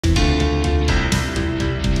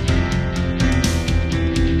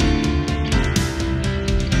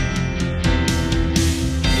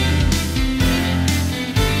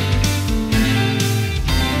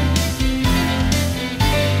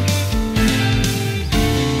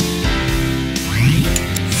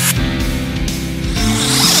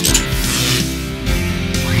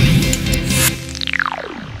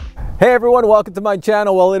Hey everyone, welcome to my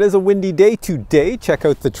channel. Well, it is a windy day today. Check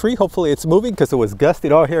out the tree. Hopefully it's moving because it was gusty.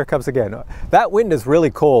 Oh, here it comes again. That wind is really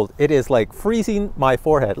cold. It is like freezing my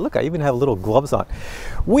forehead. Look, I even have little gloves on.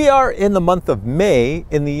 We are in the month of May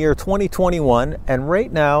in the year 2021, and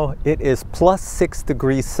right now it is plus 6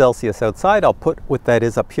 degrees Celsius outside. I'll put what that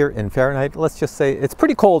is up here in Fahrenheit. Let's just say it's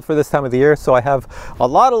pretty cold for this time of the year, so I have a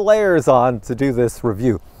lot of layers on to do this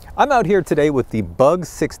review. I'm out here today with the Bugs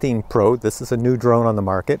 16 Pro. This is a new drone on the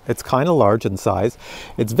market. It's kind of large in size.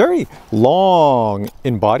 It's very long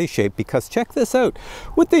in body shape because check this out.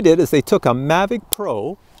 What they did is they took a Mavic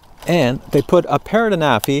Pro and they put a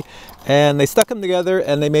Paradinafi and they stuck them together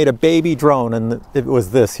and they made a baby drone, and it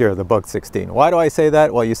was this here, the Bug 16. Why do I say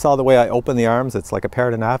that? Well, you saw the way I open the arms. It's like a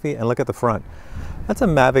Paradinafi, and look at the front. That's a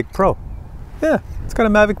Mavic Pro. Yeah, it's got a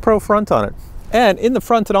Mavic Pro front on it. And in the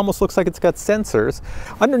front, it almost looks like it's got sensors.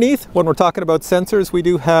 Underneath, when we're talking about sensors, we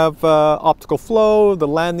do have optical flow, the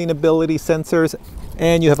landing ability sensors,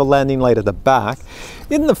 and you have a landing light at the back.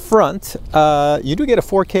 In the front, you do get a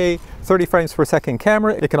 4K 30 frames per second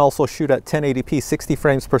camera. It can also shoot at 1080p 60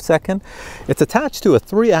 frames per second. It's attached to a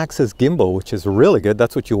 3-axis gimbal, which is really good.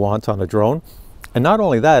 That's what you want on a drone. And not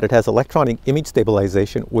only that, it has electronic image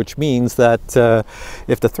stabilization, which means that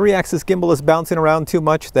if the 3-axis gimbal is bouncing around too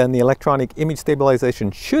much, then the electronic image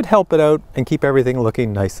stabilization should help it out and keep everything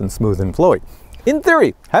looking nice and smooth and flowy. In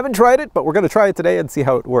theory, haven't tried it, but we're going to try it today and see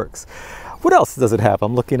how it works. What else does it have?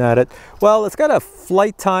 I'm looking at it. Well, it's got a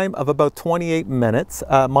flight time of about 28 minutes.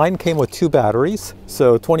 Mine came with 2 batteries,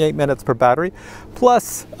 so 28 minutes per battery.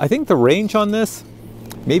 Plus, I think the range on this,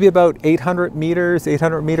 maybe about 800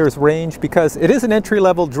 meters range, because it is an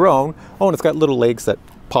entry-level drone. Oh, and it's got little legs that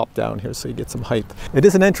pop down here so you get some height. It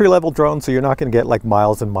is an entry-level drone, so you're not going to get like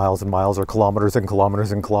miles and miles and miles or kilometers and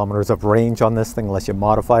kilometers and kilometers of range on this thing unless you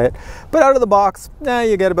modify it. But out of the box,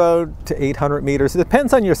 you get about to 800 meters. It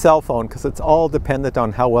depends on your cell phone, because it's all dependent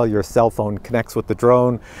on how well your cell phone connects with the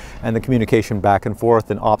drone and the communication back and forth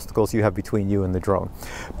and obstacles you have between you and the drone.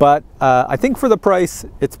 But I think for the price,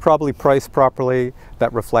 it's probably priced properly.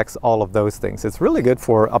 That reflects all of those things. It's really good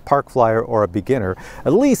for a park flyer or a beginner.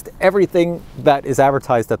 At least everything that is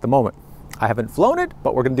advertised at the moment. I haven't flown it,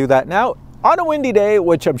 but we're going to do that now on a windy day,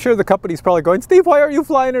 which I'm sure the company's probably going, Steve, why are you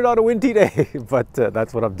flying it on a windy day? But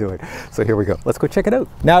that's what I'm doing. So here we go. Let's go check it out.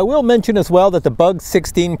 Now, I will mention as well that the Bugs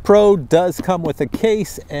 16 Pro does come with a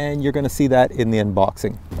case, and you're going to see that in the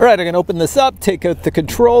unboxing. All right, I'm going to open this up, take out the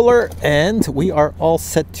controller, and we are all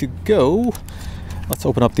set to go. Let's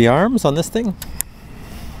open up the arms on this thing.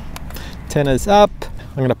 Antenna's up.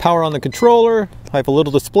 I'm going to power on the controller. I have a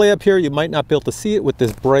little display up here. You might not be able to see it with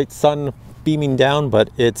this bright sun beaming down, but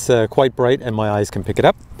it's quite bright and my eyes can pick it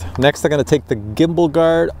up. Next, I'm going to take the gimbal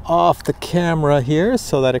guard off the camera here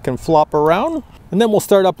so that it can flop around. And then we'll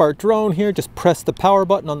start up our drone here. Just press the power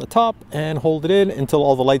button on the top and hold it in until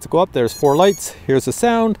all the lights go up. There's 4 lights. Here's the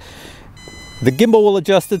sound. The gimbal will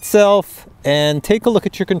adjust itself, and take a look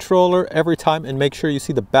at your controller every time and make sure you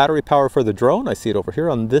see the battery power for the drone. I see it over here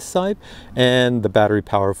on this side, and the battery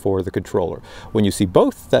power for the controller. When you see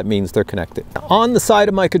both, that means they're connected. On the side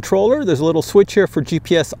of my controller, there's a little switch here for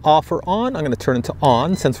GPS off or on. I'm going to turn it to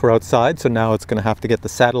on since we're outside, so now it's going to have to get the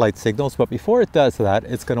satellite signals. But before it does that,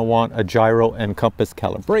 it's going to want a gyro and compass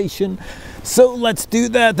calibration. So let's do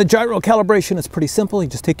that. The gyro calibration is pretty simple. You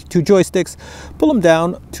just take your 2 joysticks, pull them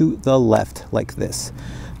down to the left like this.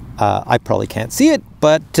 I probably can't see it,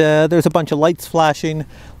 but there's a bunch of lights flashing.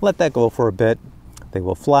 Let that go for a bit. They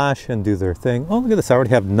will flash and do their thing. Oh, look at this. I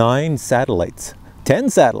already have 9 satellites.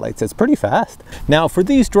 10 satellites. It's pretty fast. Now, for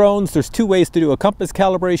these drones, there's 2 ways to do a compass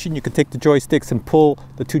calibration. You can take the joysticks and pull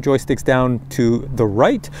the 2 joysticks down to the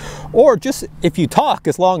right. Or just, if you talk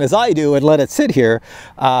as long as I do and let it sit here,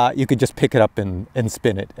 you could just pick it up and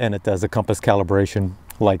spin it. And it does a compass calibration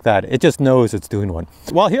like that. It just knows it's doing one.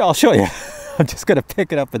 Well, here, I'll show you. I'm just going to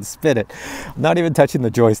pick it up and spin it. I'm not even touching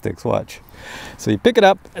the joysticks, watch. So you pick it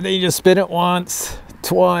up and then you just spin it once,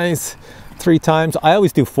 twice, 3 times. I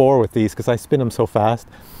always do 4 with these because I spin them so fast.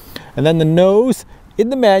 And then the nose, in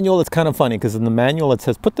the manual, it's kind of funny because in the manual it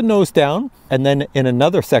says put the nose down, and then in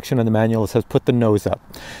another section of the manual it says put the nose up.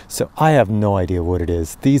 So I have no idea what it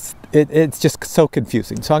is. It's just so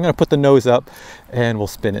confusing. So I'm going to put the nose up and we'll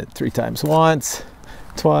spin it 3 times. Once,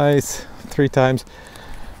 twice, 3 times,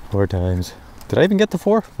 4 times. Did I even get to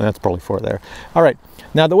 4? That's probably 4 there. All right.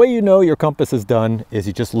 Now, the way you know your compass is done is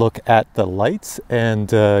you just look at the lights and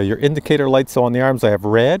your indicator lights. So on the arms, I have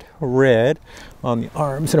red on the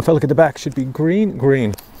arms. And if I look at the back, it should be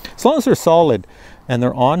green. As long as they're solid and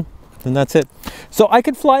they're on, then that's it. So I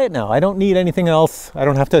can fly it now. I don't need anything else. I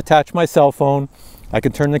don't have to attach my cell phone. I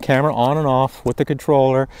can turn the camera on and off with the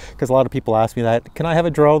controller, because a lot of people ask me that. Can I have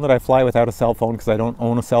a drone that I fly without a cell phone because I don't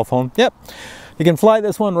own a cell phone? Yep. You can fly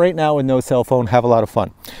this one right now with no cell phone, have a lot of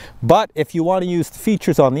fun. But if you want to use the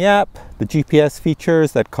features on the app, the GPS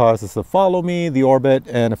features that causes to follow me, the orbit,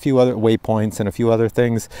 and a few other waypoints and a few other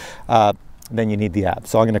things, then you need the app.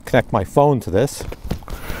 So I'm going to connect my phone to this.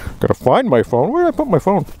 Gotta find my phone. Where did I put my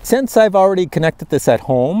phone? Since I've already connected this at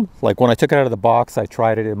home, like when I took it out of the box, I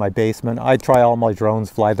tried it in my basement. I try all my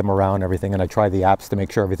drones, fly them around, everything, and I try the apps to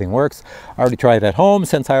make sure everything works. I already tried it at home.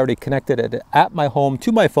 Since I already connected it at my home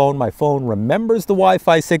to my phone remembers the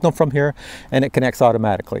Wi-Fi signal from here and it connects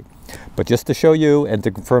automatically. But just to show you and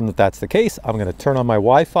to confirm that that's the case, I'm gonna turn on my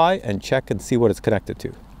Wi-Fi and check and see what it's connected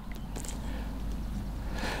to.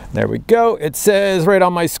 There we go. It says right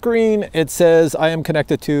on my screen, it says I am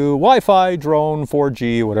connected to Wi-Fi drone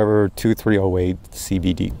 4G, whatever, 2308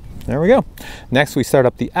 CBD. There we go. Next, we start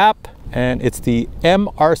up the app, and it's the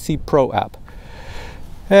MRC Pro app.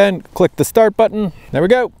 And click the start button. There we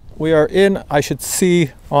go. We are in. I should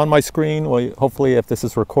see on my screen, well, hopefully if this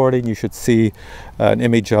is recording, you should see an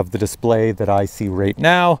image of the display that I see right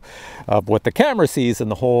now, of what the camera sees in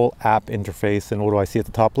the whole app interface. And what do I see at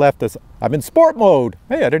the top left? I'm in sport mode.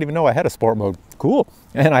 Hey, I didn't even know I had a sport mode. Cool.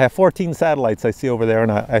 And I have 14 satellites I see over there,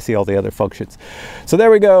 and I see all the other functions. So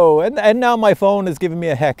there we go. And now my phone is giving me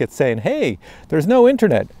a heck. It's saying, hey, there's no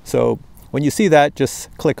internet. So when you see that,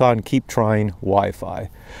 just click on keep trying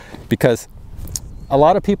Wi-Fi, because a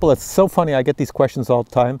lot of people, it's so funny, I get these questions all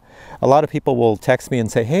the time. A lot of people will text me and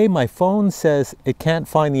say, hey, my phone says it can't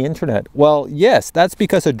find the internet. Well, yes, that's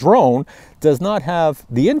because a drone does not have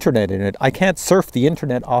the internet in it. I can't surf the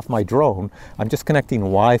internet off my drone. I'm just connecting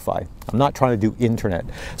Wi-Fi. I'm not trying to do internet.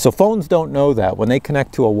 So phones don't know that. When they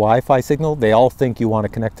connect to a Wi-Fi signal, they all think you want to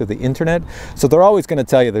connect to the internet. So they're always going to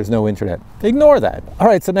tell you there's no internet. Ignore that. All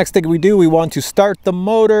right, so next thing we do, we want to start the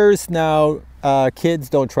motors. Now, kids,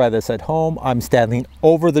 don't try this at home. I'm standing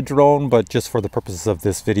over the drone, but just for the purposes of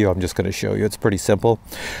this video, I'm just going to show you. It's pretty simple.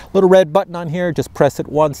 Little red button on here, just press it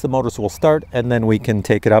once, the motors will start, and then we can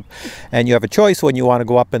take it up. And you have a choice when you want to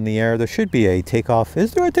go up in the air. There should be a takeoff.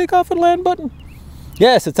 Is there a takeoff and land button?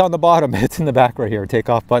 Yes, it's on the bottom. It's in the back right here,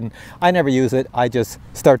 takeoff button. I never use it. I just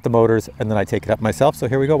start the motors and then I take it up myself. So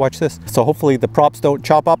here we go, watch this. So hopefully the props don't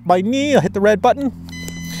chop up my knee. I'll hit the red button,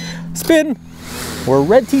 spin. We're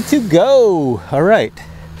ready to go. All right,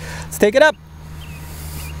 let's take it up.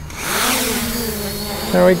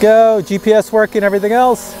 There we go, GPS working, everything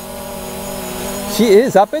else. She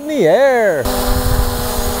is up in the air.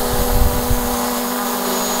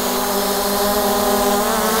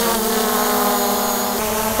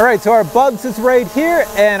 All right, so our Bugs is right here,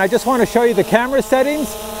 and I just want to show you the camera settings.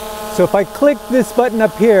 So if I click this button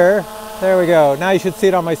up here, there we go. Now you should see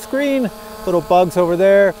it on my screen, little Bugs over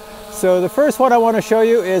there. So the first one I want to show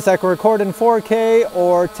you is I can record in 4K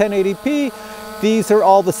or 1080p. These are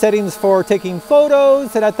all the settings for taking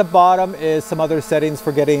photos, and at the bottom is some other settings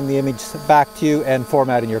for getting the image back to you and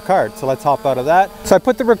formatting your card. So let's hop out of that. So I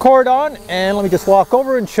put the record on, and let me just walk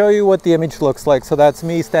over and show you what the image looks like. So that's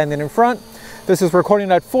me standing in front. This is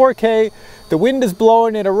recording at 4K. The wind is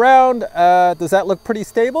blowing it around. Does that look pretty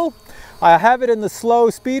stable? I have it in the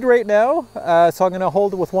slow speed right now, so I'm going to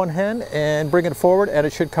hold it with one hand and bring it forward, and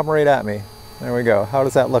it should come right at me. There we go. How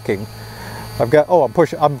is that looking?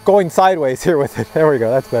 I'm going sideways here with it. There we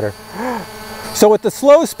go, that's better. So with the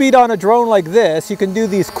slow speed on a drone like this, you can do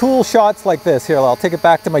these cool shots like this. Here, I'll take it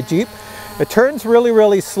back to my Jeep. It turns really,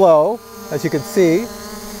 really slow, as you can see,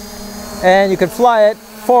 and you can fly it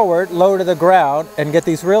forward, low to the ground, and get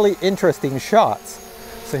these really interesting shots.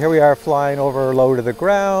 So here we are flying over low to the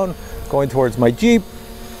ground, going towards my Jeep.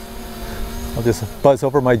 I'll just buzz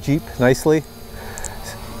over my Jeep nicely,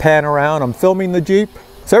 pan around. I'm filming the Jeep.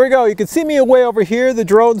 So there we go. You can see me way over here. The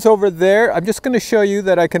drone's over there. I'm just going to show you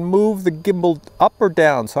that I can move the gimbal up or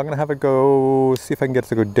down. So I'm going to have it go, see if I can get it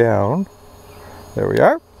to go down. There we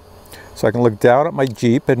are. So I can look down at my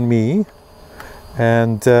Jeep and me.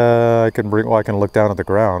 And I can look down at the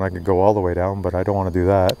ground. I could go all the way down, but I don't want to do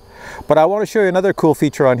that. But I want to show you another cool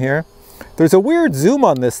feature on here. There's a weird zoom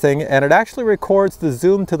on this thing, and it actually records the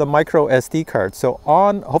zoom to the micro SD card. So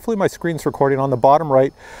hopefully my screen's recording. On the bottom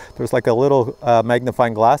right, there's like a little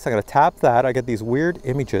magnifying glass. I'm going to tap that. I get these weird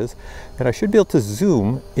images, and I should be able to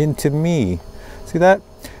zoom into me. See that?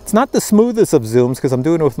 It's not the smoothest of zooms because I'm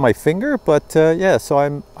doing it with my finger, but yeah, so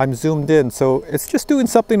I'm zoomed in. So it's just doing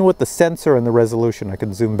something with the sensor and the resolution. I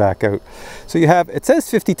can zoom back out. So you have, it says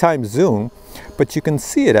 50 times zoom, but you can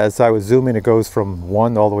see it as I was zooming, it goes from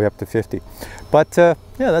 1 all the way up to 50. But yeah,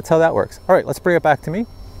 that's how that works. All right, let's bring it back to me.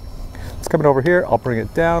 Let's come over here. I'll bring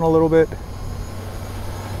it down a little bit.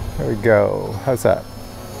 There we go. How's that?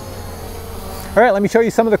 All right, let me show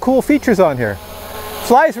you some of the cool features on here.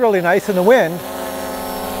 Flies really nice in the wind.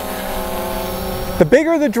 The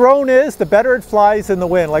bigger the drone is, the better it flies in the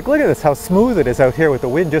wind. Like, look at this, how smooth it is out here with the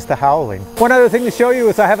wind just howling. One other thing to show you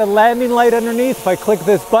is I have a landing light underneath. If I click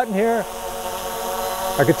this button here,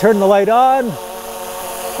 I could turn the light on,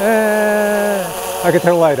 and I could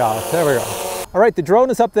turn the light off. There we go. All right, the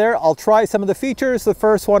drone is up there. I'll try some of the features. The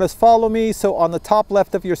first one is follow me. So on the top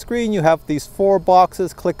left of your screen, you have these 4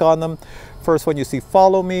 boxes. Click on them. First one you see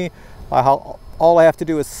follow me. All I have to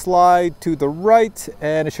do is slide to the right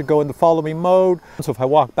and it should go into follow me mode. So if I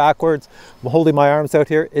walk backwards, I'm holding my arms out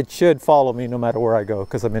here, it should follow me no matter where I go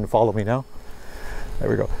because I'm in follow me now. There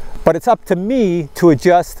we go. But it's up to me to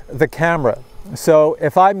adjust the camera. So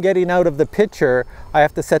if I'm getting out of the picture, I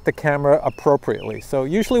have to set the camera appropriately. So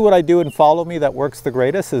usually what I do in follow me that works the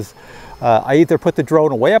greatest is I either put the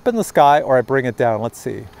drone way up in the sky or I bring it down. Let's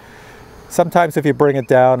see. Sometimes if you bring it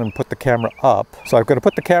down and put the camera up. So I'm going to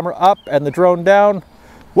put the camera up and the drone down.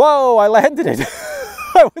 Whoa, I landed it.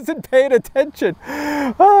 I wasn't paying attention.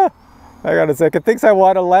 Hang on a sec. It thinks I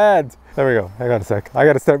want to land. There we go. Hang on a sec. I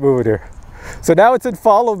got to start moving here. So now it's in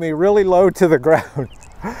follow me really low to the ground.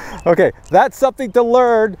 Okay, that's something to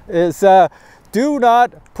learn is do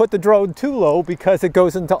not put the drone too low because it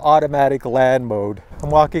goes into automatic land mode. I'm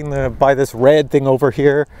walking by this red thing over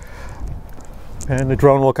here. And the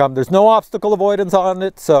drone will come. There's no obstacle avoidance on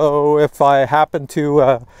it, so if I happen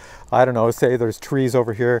to, I don't know, say there's trees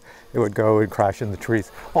over here, it would go and crash in the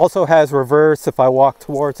trees. Also has reverse if I walk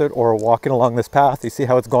towards it or walking along this path. You see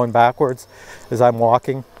how it's going backwards as I'm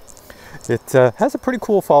walking? It has a pretty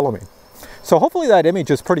cool follow me. So hopefully that image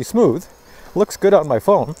is pretty smooth. Looks good on my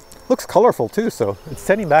phone. Looks colorful too, so it's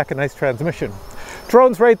sending back a nice transmission.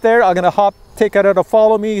 Drone's right there. I'm gonna take it out of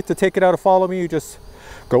follow me. To take it out of follow me, you just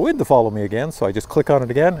go into follow me again. So I just click on it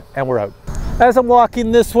again and we're out. As I'm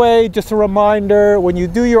walking this way, just a reminder, when you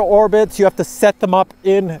do your orbits, you have to set them up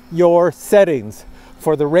in your settings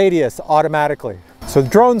for the radius automatically. So the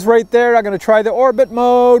drone's right there. I'm going to try the orbit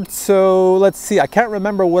mode. So let's see, I can't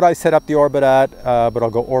remember what I set up the orbit at, but I'll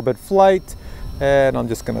go orbit flight and I'm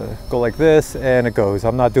just going to go like this and it goes.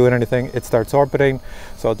 I'm not doing anything. It starts orbiting.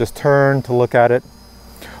 So I'll just turn to look at it.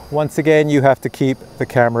 Once again, you have to keep the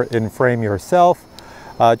camera in frame yourself.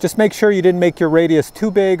 Just make sure you didn't make your radius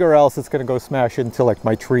too big or else it's going to go smash into like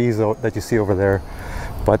my trees that you see over there.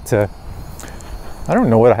 But I don't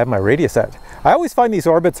know what I have my radius at. I always find these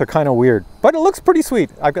orbits are kind of weird, but it looks pretty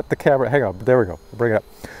sweet. I've got the camera, hang on, there we go, bring it up.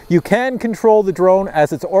 You can control the drone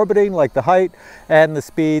as it's orbiting, like the height and the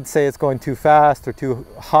speed. Say it's going too fast or too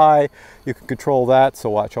high, you can control that.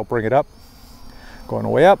 So watch, I'll bring it up, going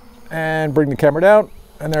way up and bring the camera down.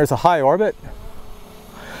 And there's a high orbit.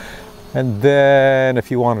 And then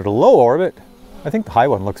if you wanted a low orbit, I think the high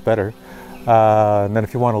one looks better. And then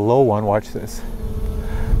if you want a low one, watch this.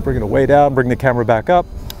 Bring it way down, bring the camera back up.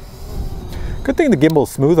 Good thing the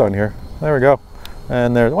gimbal's smooth on here. There we go.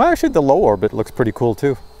 And there, well, actually the low orbit looks pretty cool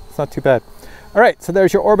too. It's not too bad. All right, so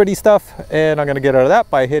there's your orbity stuff. And I'm gonna get out of that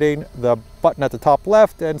by hitting the button at the top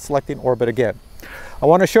left and selecting orbit again. I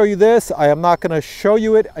wanna show you this. I am not gonna show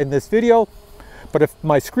you it in this video. But if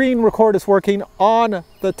my screen record is working, on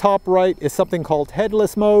the top right is something called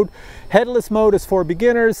headless mode. Headless mode is for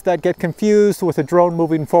beginners that get confused with a drone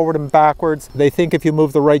moving forward and backwards. They think if you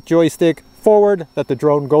move the right joystick forward, that the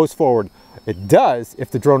drone goes forward. It does if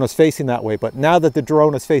the drone is facing that way, but now that the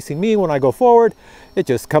drone is facing me when I go forward, it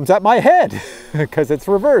just comes at my head because it's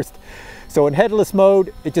reversed. So in headless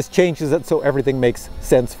mode, it just changes it so everything makes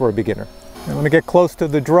sense for a beginner. I'm gonna get close to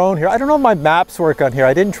the drone here. I don't know if my maps work on here.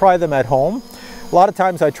 I didn't try them at home. A lot of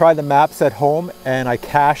times I try the maps at home and I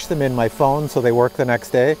cache them in my phone so they work the next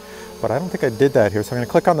day, but I don't think I did that here. So I'm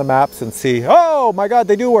gonna click on the maps and see, oh my God,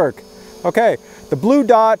 they do work. Okay, the blue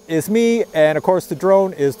dot is me and of course the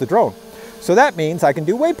drone is the drone. So that means I can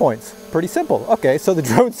do waypoints, pretty simple. Okay, so the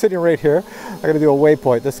drone's sitting right here. I'm gonna do a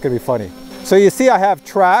waypoint, this is gonna be funny. So you see I have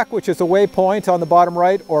track, which is a waypoint on the bottom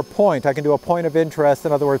right, or point. I can do a point of interest,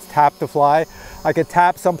 in other words, tap to fly. I could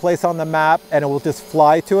tap someplace on the map and it will just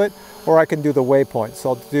fly to it. Or I can do the waypoints. So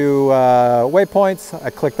I'll do waypoints. I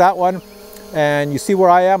click that one and you see where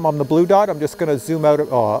I am on the blue dot. I'm just gonna zoom out.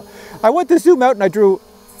 Oh, I went to zoom out and I drew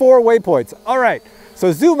 4 waypoints. All right,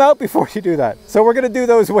 so zoom out before you do that. So we're gonna do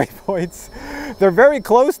those waypoints. They're very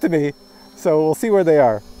close to me, so we'll see where they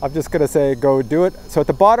are. I'm just gonna say go do it. So at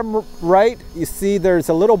the bottom right, you see there's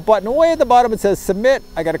a little button way at the bottom. It says submit.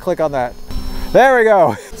 I gotta click on that. There we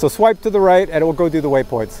go. So swipe to the right and it will go do the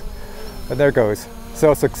waypoints. And there it goes.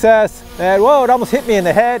 So success, and whoa, it almost hit me in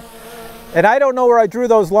the head. And I don't know where I drew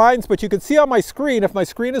those lines, but you can see on my screen, if my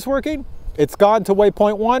screen is working, it's gone to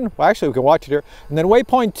waypoint 1. Well, actually, we can watch it here. And then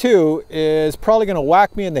waypoint 2 is probably going to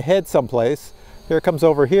whack me in the head someplace. Here it comes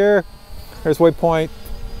over here. Here's waypoint.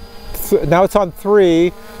 Now it's on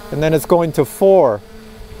 3, and then it's going to 4.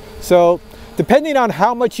 So depending on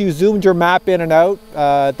how much you zoomed your map in and out,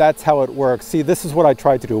 that's how it works. See, this is what I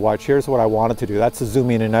tried to do. Watch, here's what I wanted to do. That's the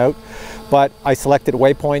zoom in and out. But I selected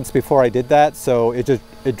waypoints before I did that, so it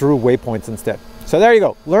drew waypoints instead. So there you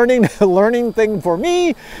go, learning thing for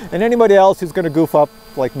me and anybody else who's gonna goof up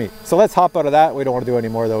like me. So let's hop out of that. We don't want to do any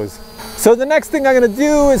more of those. So the next thing I'm gonna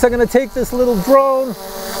do is I'm gonna take this little drone,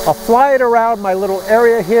 I'll fly it around my little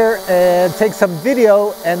area here and take some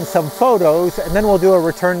video and some photos, and then we'll do a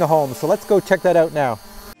return to home. So let's go check that out now.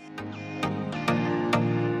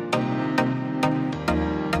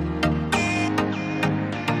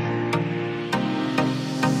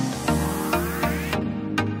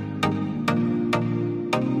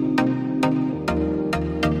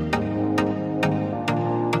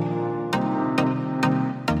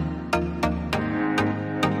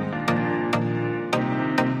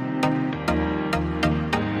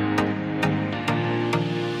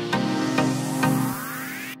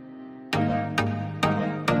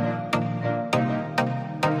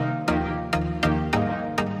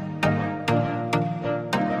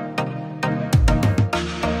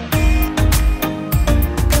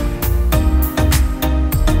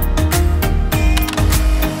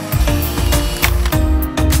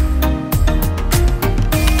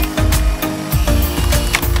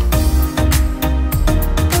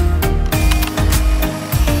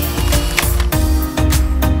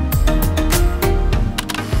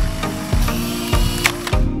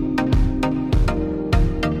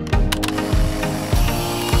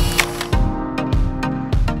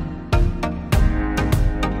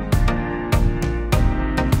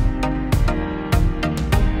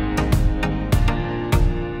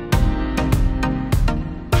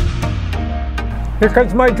 Here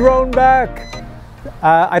comes my drone back.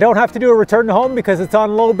 I don't have to do a return to home because it's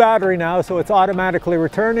on low battery now, so it's automatically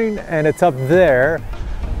returning and it's up there.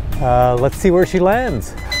 Let's see where she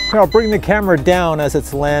lands. Here, I'll bring the camera down as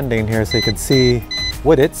it's landing here so you can see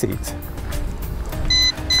what it sees.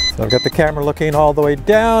 So I've got the camera looking all the way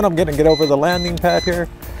down. I'm gonna get over the landing pad here.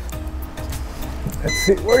 Let's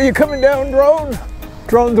see, where are you coming down, drone?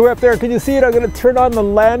 Drone's way up there, can you see it? I'm gonna turn on the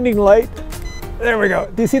landing light. There we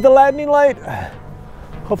go, do you see the landing light?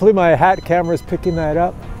 Hopefully my hat camera is picking that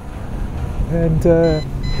up. And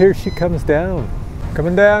here she comes down.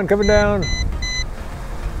 Coming down, coming down.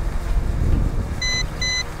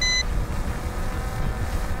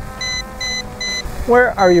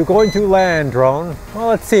 Where are you going to land, drone? Well,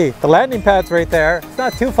 let's see. The landing pad's right there. It's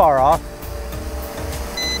not too far off.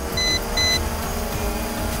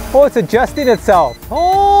 Oh, it's adjusting itself.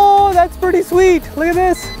 Oh, that's pretty sweet. Look at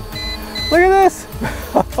this. Look at this.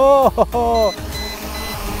 Oh.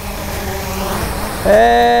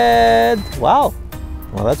 And wow,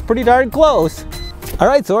 well, that's pretty darn close. All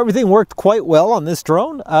right, so everything worked quite well on this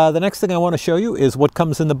drone. The next thing I want to show you is what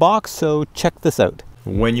comes in the box, so check this out.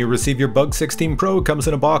 When you receive your Bug 16 Pro, it comes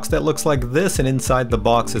in a box that looks like this, and inside the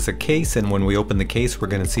box is a case, and when we open the case, we're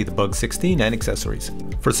going to see the Bug 16 and accessories.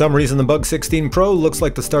 For some reason, the Bug 16 Pro looks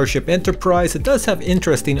like the Starship Enterprise. It does have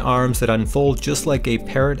interesting arms that unfold just like a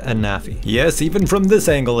parrot and naffy. Yes, even from this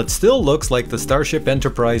angle, it still looks like the Starship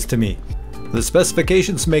Enterprise to me. The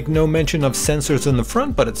specifications make no mention of sensors in the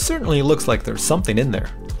front, but it certainly looks like there's something in there.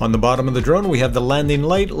 On the bottom of the drone, we have the landing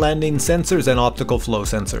light, landing sensors, and optical flow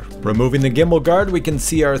sensor. Removing the gimbal guard, we can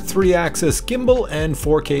see our 3-axis gimbal and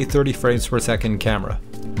 4K 30 frames per second camera.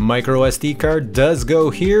 Micro SD card does go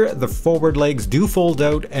here, the forward legs do fold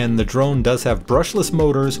out, and the drone does have brushless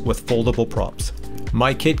motors with foldable props.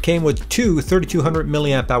 My kit came with two 3200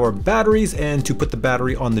 mAh batteries, and to put the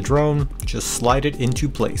battery on the drone, just slide it into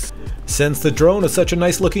place. Since the drone is such a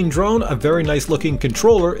nice looking drone, a very nice looking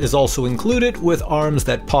controller is also included with arms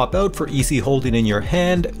that pop out for easy holding in your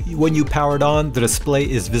hand. When you power it on, the display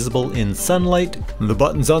is visible in sunlight. The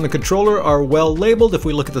buttons on the controller are well labeled. If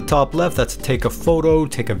we look at the top left, that's take a photo,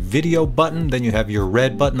 take a video button. Then you have your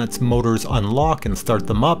red button, that's motors unlock and start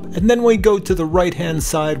them up. And then we go to the right hand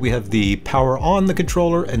side, we have the power on the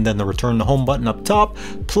controller and then the return to home button up top,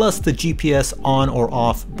 plus the GPS on or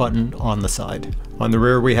off button on the side. On the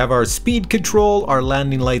rear we have our speed control, our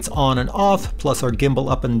landing lights on and off, plus our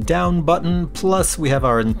gimbal up and down button, plus we have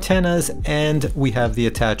our antennas, and we have the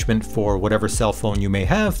attachment for whatever cell phone you may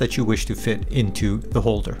have that you wish to fit into the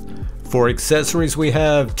holder. For accessories we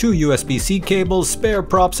have two USB-C cables, spare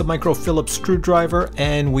props, a micro Phillips screwdriver,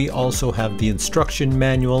 and we also have the instruction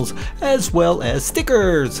manuals as well as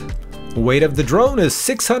stickers. Weight of the drone is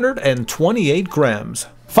 628 grams.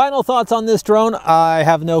 Final thoughts on this drone. I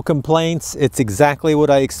have no complaints. It's exactly what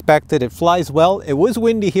I expected. It flies well. It was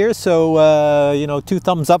windy here, so you know, 2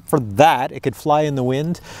 thumbs up for that. It could fly in the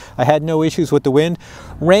wind. I had no issues with the wind.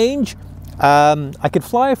 Range, I could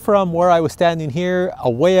fly from where I was standing here,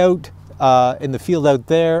 away out in the field out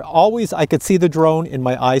there. Always, I could see the drone in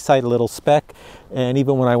my eyesight, a little speck, and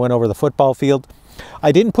even when I went over the football field.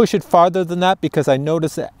 I didn't push it farther than that because I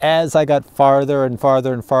noticed that as I got farther and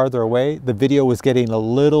farther and farther away, the video was getting a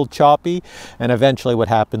little choppy, and eventually what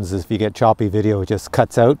happens is if you get choppy video, it just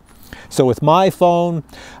cuts out. So with my phone,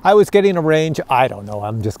 I was getting a range, I don't know,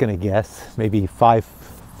 I'm just gonna guess, maybe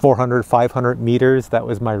 400, 500 meters. That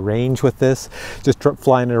was my range with this, just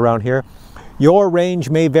flying it around here. Your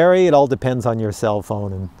range may vary. It all depends on your cell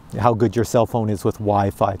phone and how good your cell phone is with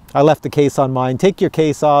Wi-Fi. I left the case on mine. Take your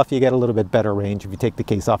case off. You get a little bit better range if you take the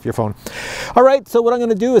case off your phone. All right, so what I'm going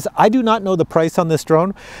to do is I do not know the price on this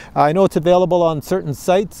drone. I know it's available on certain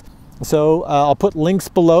sites. So I'll put links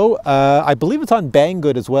below. I believe it's on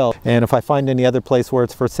Banggood as well. And if I find any other place where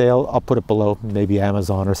it's for sale, I'll put it below, maybe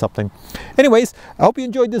Amazon or something. Anyways, I hope you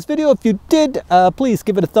enjoyed this video. If you did, please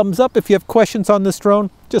give it a thumbs up. If you have questions on this drone,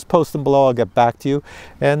 just post them below. I'll get back to you.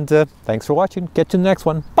 And thanks for watching. Catch you in the next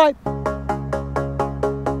one. Bye.